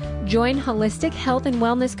life, join holistic health and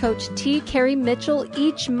wellness coach T. Carrie Mitchell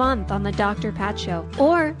each month on the Dr. Pat Show.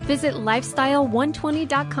 Or visit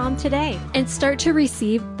lifestyle120.com today and start to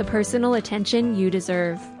receive the personal attention you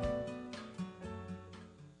deserve.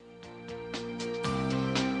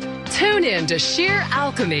 Tune in to Sheer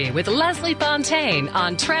Alchemy with Leslie Fontaine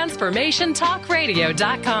on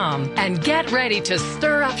TransformationTalkRadio.com and get ready to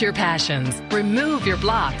stir up your passions, remove your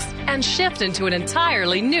blocks, and shift into an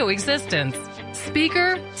entirely new existence.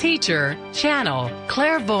 Speaker, teacher, channel,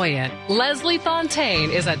 clairvoyant, Leslie Fontaine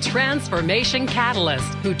is a transformation catalyst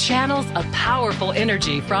who channels a powerful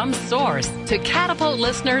energy from source to catapult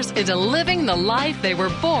listeners into living the life they were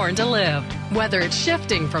born to live. Whether it's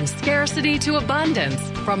shifting from scarcity to abundance,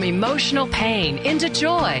 from emotional pain into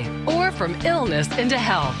joy, or from illness into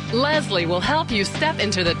health, Leslie will help you step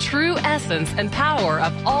into the true essence and power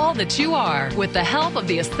of all that you are with the help of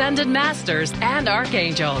the Ascended Masters and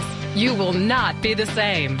Archangels. You will not be the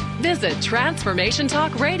same. Visit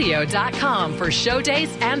TransformationTalkRadio.com for show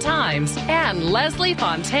dates and times and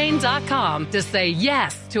LeslieFontaine.com to say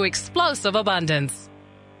yes to explosive abundance.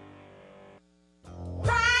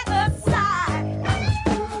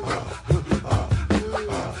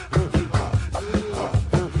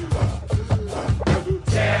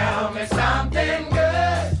 Tell me something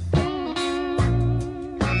good.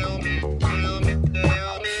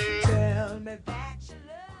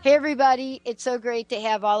 Hey, everybody. It's so great to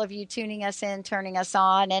have all of you tuning us in, turning us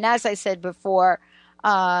on. And as I said before,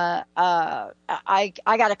 I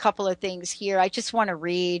got a couple of things here. I just want to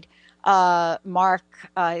read. Mark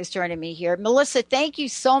is joining me here. Melissa, thank you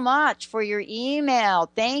so much for your email.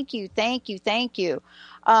 Thank you.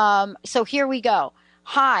 So here we go.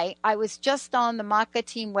 Hi, I was just on the Maca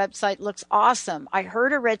team website. Looks awesome. I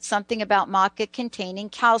heard or read something about Maca containing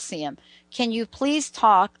calcium. Can you please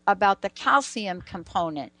talk about the calcium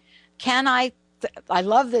component? I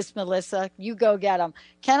love this, Melissa. You go get them.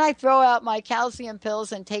 Can I throw out my calcium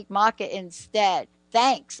pills and take Maca instead?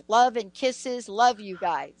 Thanks. Love and kisses. Love you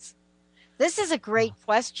guys. This is a great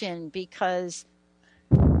question because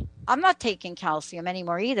I'm not taking calcium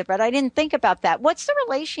anymore either, but I didn't think about that. What's the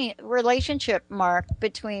relationship, Mark,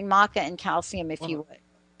 between Maca and calcium, if you would?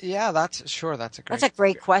 Yeah, that's a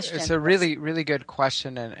great question. It's a really, really good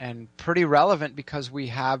question and pretty relevant because we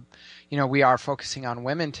have, we are focusing on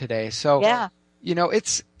women today. So, yeah.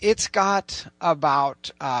 It's got about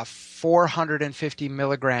 450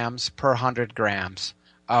 milligrams per 100 grams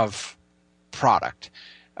of product,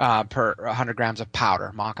 per 100 grams of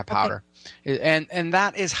powder, Maca powder. Okay. And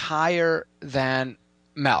that is higher than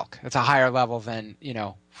milk. It's a higher level than,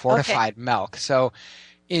 fortified milk. So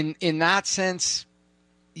in that sense,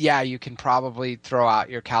 yeah, you can probably throw out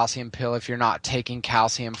your calcium pill if you're not taking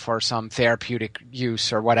calcium for some therapeutic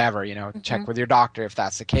use or whatever, check with your doctor if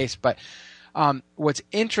that's the case. But what's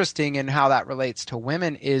interesting in how that relates to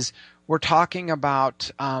women is we're talking about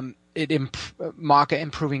Maca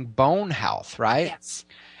improving bone health, right? Yes.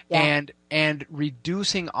 Yeah. And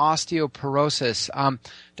reducing osteoporosis.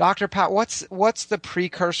 Dr. Pat, what's the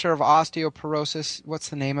precursor of osteoporosis? What's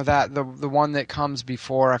the name of that? The one that comes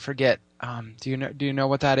before, I forget. Do you know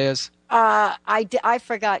what that is? I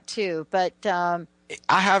forgot too, but I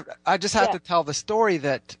just have to tell the story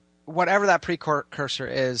that whatever that precursor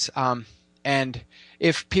is, and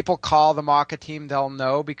if people call the Maca team, they'll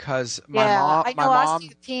know because my mom.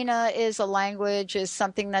 Osteopenia is a language, is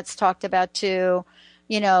something that's talked about too.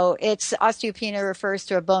 It's osteopenia refers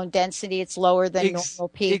to a bone density. It's lower than normal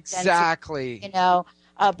peak. Exactly. Density,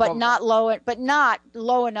 but not low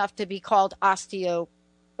enough to be called osteo,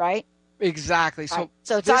 right? Exactly. Right.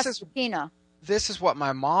 So it's osteopenia. This is what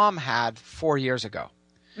my mom had 4 years ago.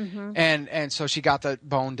 Mm-hmm. And so she got the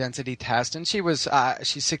bone density test, and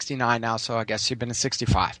she's 69 now, so I guess she'd been at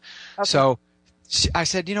 65. Okay. So I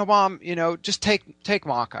said, Mom, just take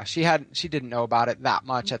Maca. She didn't know about it that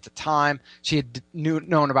much at the time. She had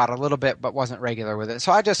known about it a little bit, but wasn't regular with it.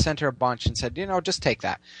 So I just sent her a bunch and said, just take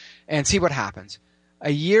that and see what happens.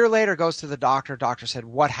 A year later, goes to the doctor. Doctor said,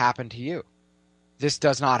 "What happened to you? This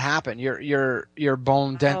does not happen. Your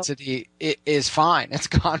bone density is fine. It's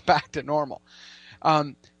gone back to normal."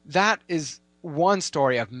 That is one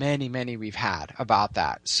story of many, many we've had about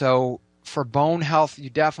that. So for bone health, you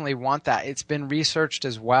definitely want that. It's been researched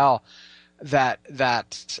as well that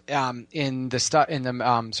in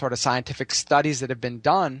the sort of scientific studies that have been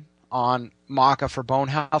done on maca for bone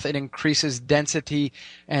health, it increases density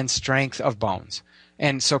and strength of bones.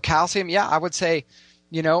 And so calcium, I would say,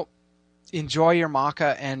 enjoy your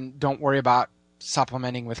maca and don't worry about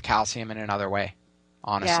supplementing with calcium in another way,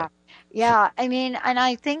 honestly. Yeah. I mean, and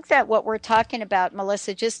I think that what we're talking about,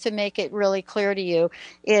 Melissa, just to make it really clear to you,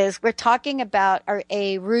 is we're talking about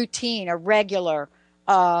a routine, a regular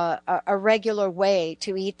way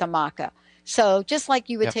to eat the maca. So just like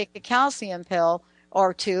you would take a calcium pill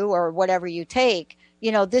or two or whatever you take,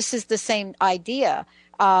 this is the same idea.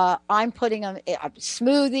 I'm putting them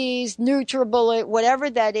smoothies, NutriBullet, whatever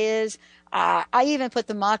that is. I even put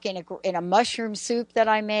the maca in a mushroom soup that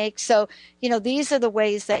I make. So, these are the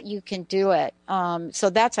ways that you can do it. So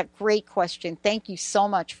that's a great question. Thank you so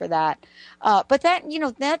much for that. But that,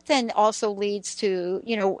 that then also leads to,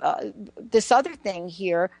 this other thing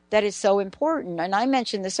here that is so important. And I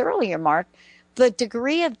mentioned this earlier, Mark, the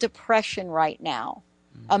degree of depression right now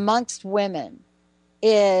amongst women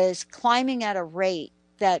is climbing at a rate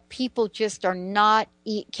that people just can't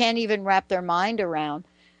even wrap their mind around.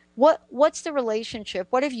 What's the relationship?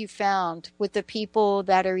 What have you found with the people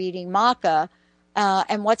that are eating maca,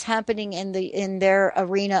 and what's happening in their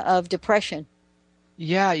arena of depression?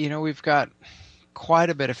 Yeah, we've got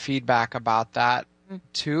quite a bit of feedback about that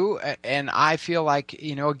too, and I feel like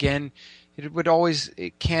again,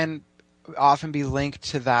 it can often be linked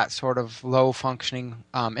to that sort of low functioning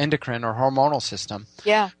endocrine or hormonal system.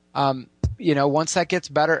 Yeah. Once that gets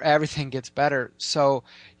better, everything gets better. So,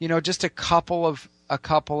 just a couple of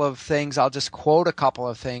things. I'll just quote a couple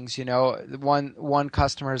of things. One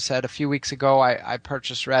customer said a few weeks ago, I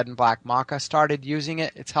purchased red and black maca, started using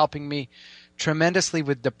it. It's helping me tremendously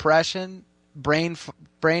with depression, brain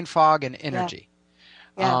fog, and energy.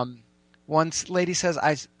 Yeah. One lady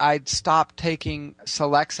says, I'd stopped taking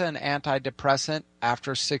Celexa, an antidepressant,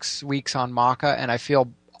 after 6 weeks on maca, and I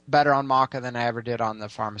feel better on maca than I ever did on the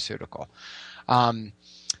pharmaceutical.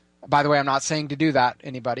 By the way, I'm not saying to do that,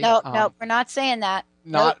 anybody. No, we're not saying that.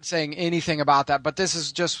 Not saying anything about that, but this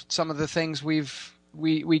is just some of the things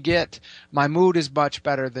we get. My mood is much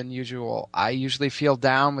better than usual. I usually feel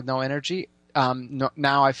down with no energy.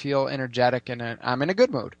 Now I feel energetic and I'm in a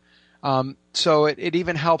good mood. So it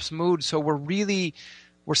even helps mood. So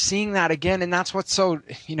we're seeing that again, and that's what's so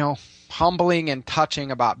humbling and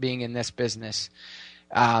touching about being in this business,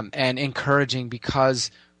 and encouraging,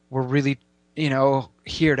 because we're really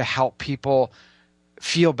here to help people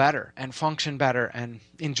feel better and function better and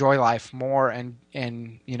enjoy life more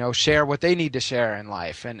and share what they need to share in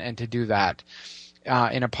life and to do that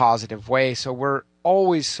in a positive way. So we're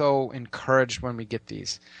always so encouraged when we get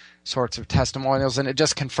these sorts of testimonials, and it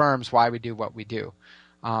just confirms why we do what we do.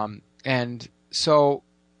 And so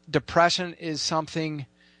depression is something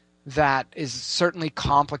that is certainly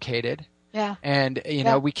complicated. Yeah. And,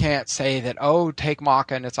 we can't say that, take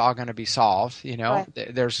maca and it's all going to be solved. Right.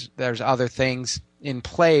 There's other things in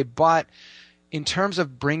play. But in terms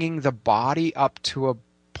of bringing the body up to a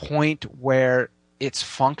point where it's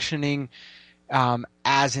functioning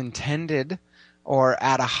as intended or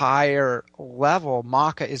at a higher level,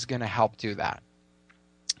 maca is going to help do that.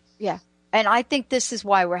 Yeah. And I think this is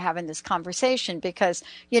why we're having this conversation, because,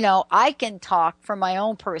 I can talk from my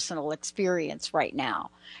own personal experience right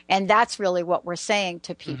now. And that's really what we're saying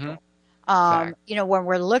to people. Exactly. When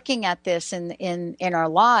we're looking at this in our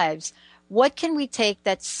lives, what can we take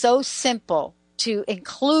that's so simple to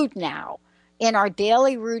include now in our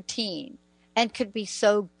daily routine and could be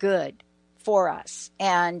so good for us?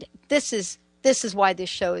 And this is why this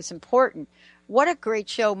show is important. What a great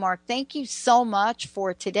show, Mark. Thank you so much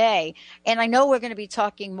for today. And I know we're going to be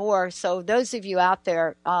talking more. So those of you out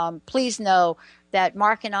there, please know that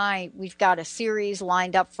Mark and we've got a series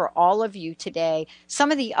lined up for all of you today.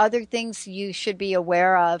 Some of the other things you should be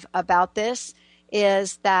aware of about this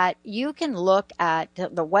is that you can look at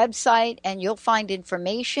the website and you'll find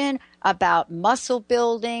information about muscle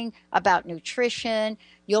building, about nutrition.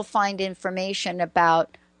 You'll find information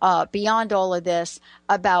about beyond all of this,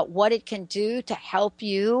 about what it can do to help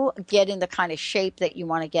you get in the kind of shape that you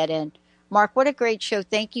want to get in. Mark, what a great show.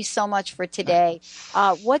 Thank you so much for today.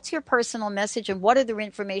 What's your personal message, and what other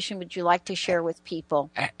information would you like to share with people?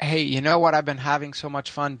 Hey, you know what I've been having so much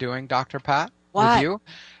fun doing, Dr. Pat? What? With you?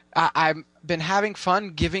 I've been having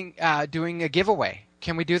fun doing a giveaway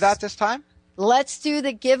Can we do that this time? Let's do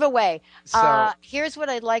the giveaway. So, Here's what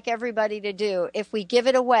I'd like everybody to do. If we give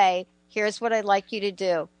it away, here's what I'd like you to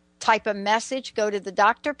do. Type a message, go to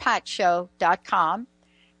thedrpatshow.com,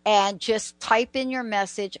 and just type in your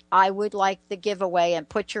message, I would like the giveaway, and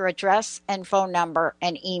put your address and phone number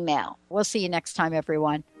and email. We'll see you next time,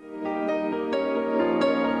 everyone.